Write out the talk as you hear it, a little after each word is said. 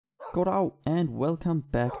Goddag and welcome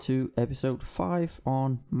back to episode 5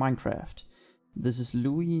 on Minecraft. This is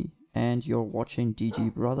Louis and you're watching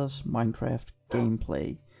DG Brothers Minecraft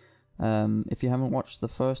gameplay. If you haven't watched the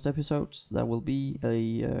first episodes, there will be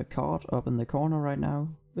a card up in the corner right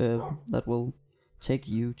now that will take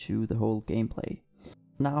you to the whole gameplay.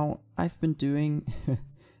 Now, I've been doing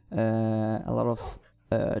a lot of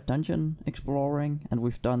dungeon exploring, and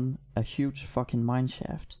we've done a huge fucking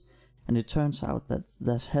mineshaft. And it turns out that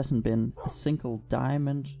there hasn't been a single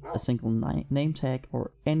diamond, a single name tag,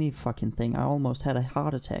 or any fucking thing. I almost had a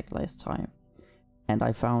heart attack last time. And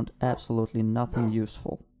I found absolutely nothing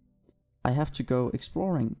useful. I have to go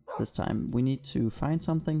exploring this time. We need to find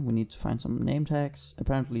something, we need to find some name tags.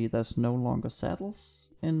 Apparently there's no longer saddles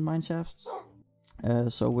in mineshafts.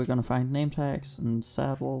 So we're gonna find name tags and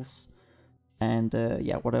saddles. And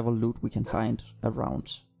yeah, whatever loot we can find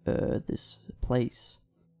around this place.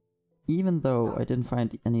 Even though I didn't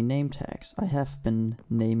find any name tags, I have been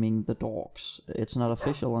naming the dogs. It's not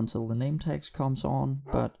official until the name tags comes on,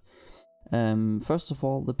 but first of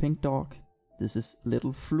all, the pink dog. This is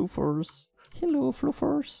little Floofers. Hello,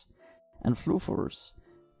 Floofers. And Floofers.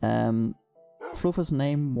 Floofer's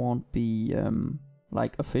name won't be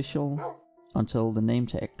like official until the name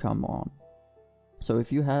tag come on. So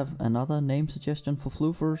if you have another name suggestion for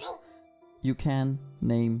Floofers, you can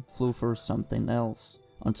name Floofers something else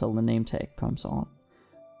until the name tag comes on.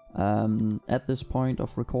 At this point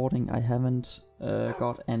of recording, I haven't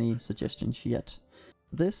got any suggestions yet.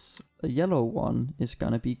 This yellow one is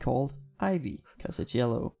gonna be called Ivy, because it's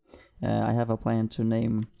yellow. I have a plan to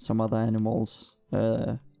name some other animals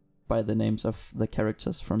by the names of the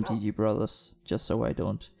characters from DG Brothers, just so I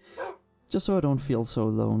don't feel so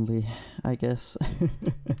lonely, I guess.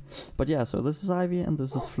 But yeah, so this is Ivy and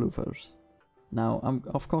this is Floofers. Now, I'm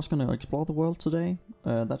of course going to explore the world today,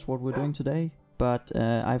 that's what we're doing today, but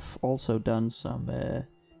I've also done some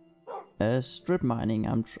strip mining.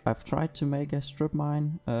 I've tried to make a strip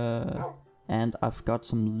mine, and I've got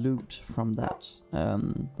some loot from that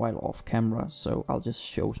while off camera, so I'll just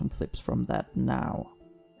show some clips from that now.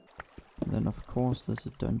 And then of course there's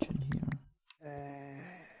a dungeon here.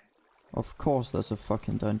 Of course there's a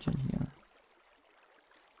fucking dungeon here.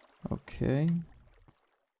 Okay.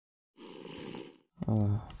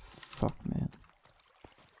 Oh, fuck, man.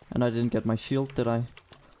 And I didn't get my shield, did I?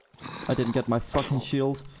 I didn't get my fucking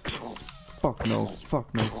shield. Fuck no,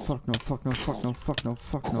 fuck no, fuck no, fuck no, fuck no, fuck no,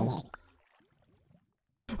 fuck no.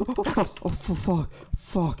 Oh, fuck,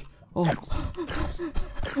 fuck, oh.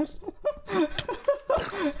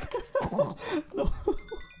 No.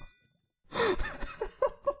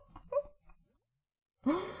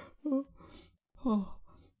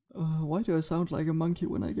 Why do I sound like a monkey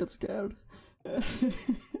when I get scared?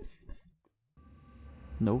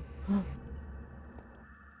 No.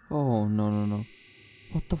 Oh, no.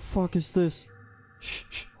 What the fuck is this?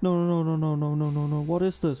 Shh. No. What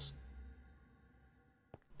is this?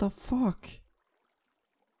 The fuck?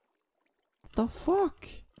 The fuck?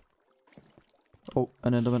 Oh,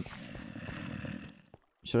 an enderman.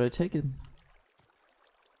 Should I take it?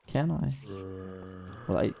 Can I?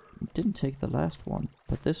 Well, I didn't take the last one,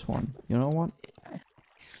 but this one. You know what?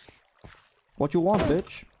 What you want,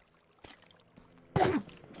 bitch?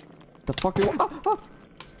 The fuck you want?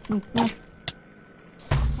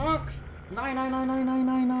 Fuck! Nine.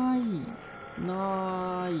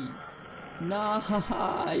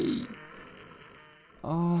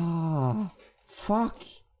 Ah, fuck.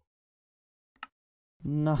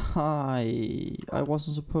 Nine. I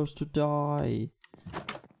wasn't supposed to die.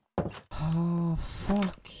 Ah,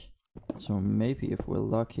 fuck. So maybe if we're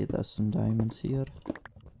lucky, there's some diamonds here.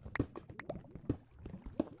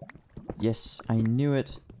 Yes, I knew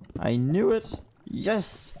it.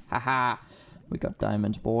 Yes! Haha! We got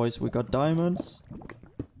diamonds, boys. We got diamonds.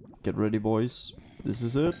 Get ready, boys. This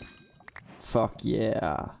is it. Fuck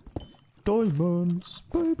yeah. Diamonds,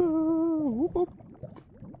 baby! Whoop, whoop.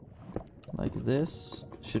 Like this.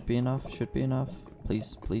 Should be enough.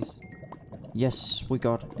 Please. Yes, we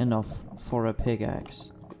got enough for a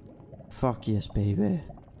pickaxe. Fuck yes, baby.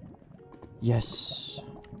 Yes.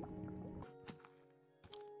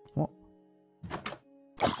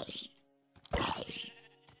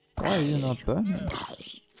 Why are you not burning?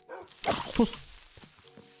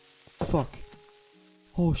 Fuck.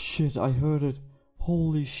 Oh shit, I heard it.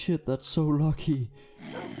 Holy shit, that's so lucky.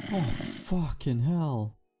 Oh fucking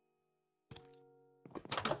hell.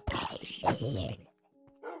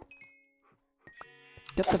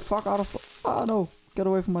 Get the fuck out of... Ah no, get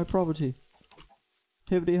away from my property.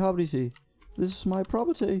 Hibbity hobbity. This is my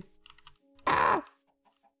property. Ah!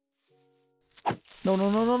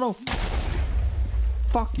 No.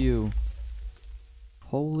 Fuck you!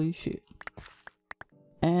 Holy shit.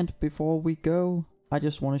 And before we go, I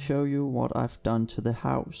just want to show you what I've done to the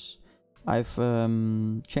house. I've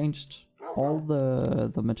changed all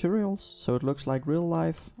the materials so it looks like real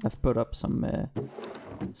life. I've put up some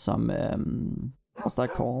what's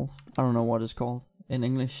that called? I don't know what it's called in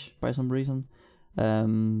English by some reason.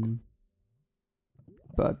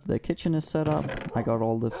 But the kitchen is set up. I got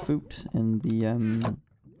all the food in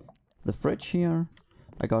the fridge here.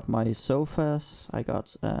 I got my sofas. I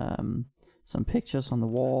got some pictures on the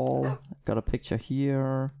wall. Got a picture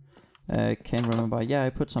here. Can't remember. Yeah,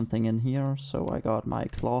 I put something in here. So I got my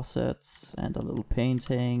closets and a little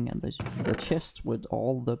painting and the chest with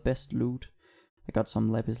all the best loot. I got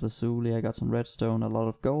some lapis lazuli. I got some redstone, a lot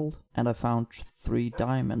of gold, and I found 3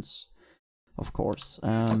 diamonds. Of course.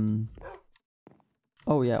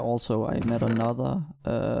 Oh yeah, also I met another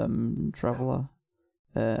traveler,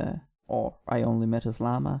 or I only met his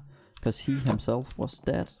llama, because he himself was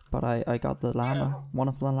dead, but I got the llama, one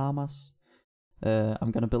of the llamas.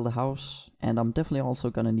 I'm gonna build a house, and I'm definitely also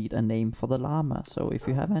gonna need a name for the llama, so if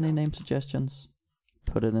you have any name suggestions,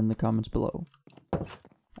 put it in the comments below.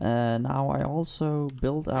 Now I also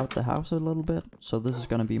built out the house a little bit, so this is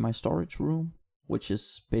gonna be my storage room, which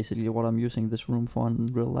is basically what I'm using this room for in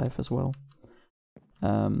real life as well.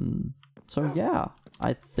 So yeah,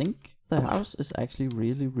 I think the house is actually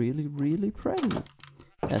really pretty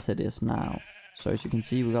as it is now. So as you can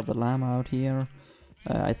see, we got the llama out here.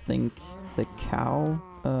 I think the cow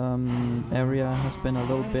area has been a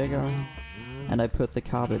little bigger, and I put the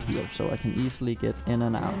carpet here so I can easily get in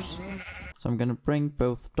and out. So I'm gonna bring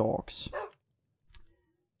both dogs.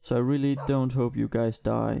 So I really don't hope you guys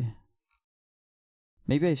die.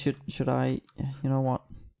 Maybe I should I, you know what?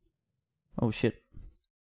 Oh shit.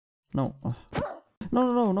 No.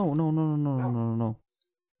 No.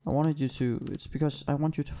 I wanted you to, it's because I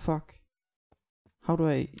want you to fuck. How do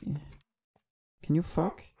I, can you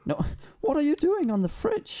fuck? No, what are you doing on the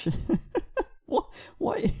fridge? What,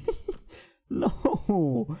 why?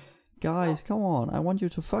 No, guys, come on, I want you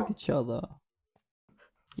to fuck each other.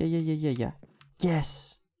 Yeah.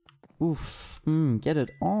 Yes. Oof, get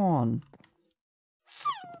it on.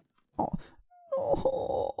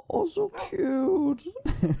 Oh, so cute.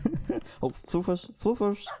 Oh,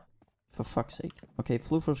 Floofers. For fuck's sake. Okay,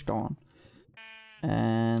 Floofer's gone.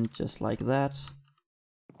 And just like that,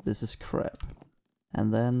 this is crap.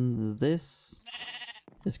 And then this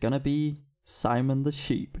is gonna be Simon the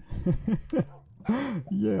sheep.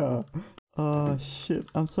 Yeah. Oh shit,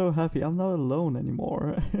 I'm so happy. I'm not alone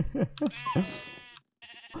anymore.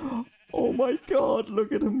 Oh my god,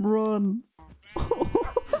 look at him run.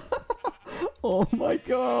 Oh my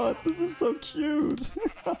god, this is so cute.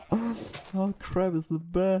 Oh, crab is the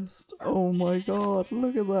best. Oh my god,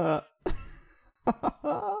 look at that.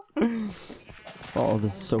 Oh,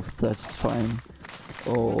 this is so satisfying.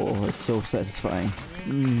 Oh, it's so satisfying.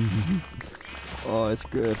 Oh, it's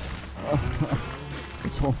good.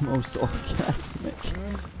 It's almost orgasmic.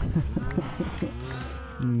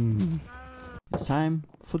 It's time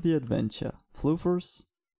for the adventure. Floofers,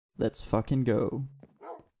 let's fucking go.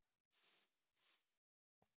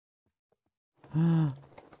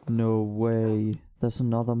 No way, there's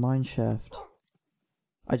another mine shaft.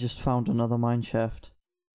 I just found another mine shaft.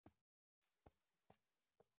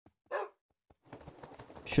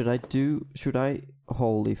 Should I,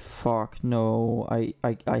 holy fuck, no, I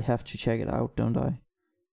have to check it out, don't I?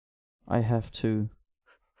 I have to.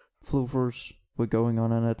 Floofers, we're going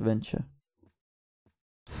on an adventure.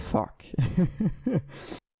 Fuck.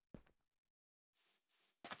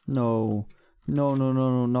 No,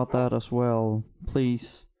 not that as well.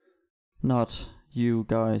 Please. Not you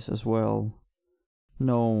guys as well.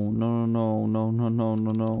 No.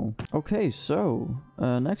 Okay, so,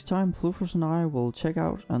 next time Floofers and I will check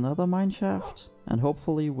out another mineshaft, and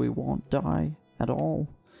hopefully we won't die at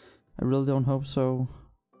all. I really don't hope so.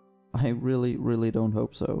 I really don't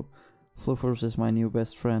hope so. Floofers is my new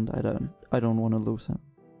best friend. I don't want to lose him.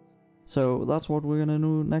 So that's what we're gonna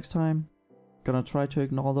do next time. Gonna try to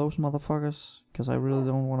ignore those motherfuckers, because I really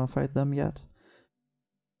don't want to fight them yet.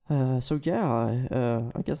 So yeah,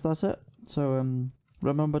 I guess that's it. So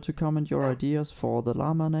remember to comment your ideas for the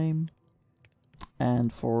llama name,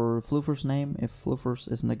 and for Floofers' name. If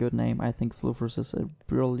Floofers isn't a good name, I think Floofers is a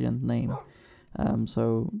brilliant name.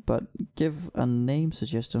 But give a name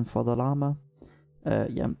suggestion for the llama.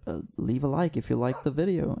 Leave a like if you like the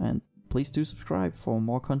video, and please do subscribe for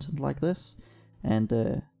more content like this.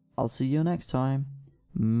 And I'll see you next time.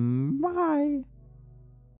 Bye!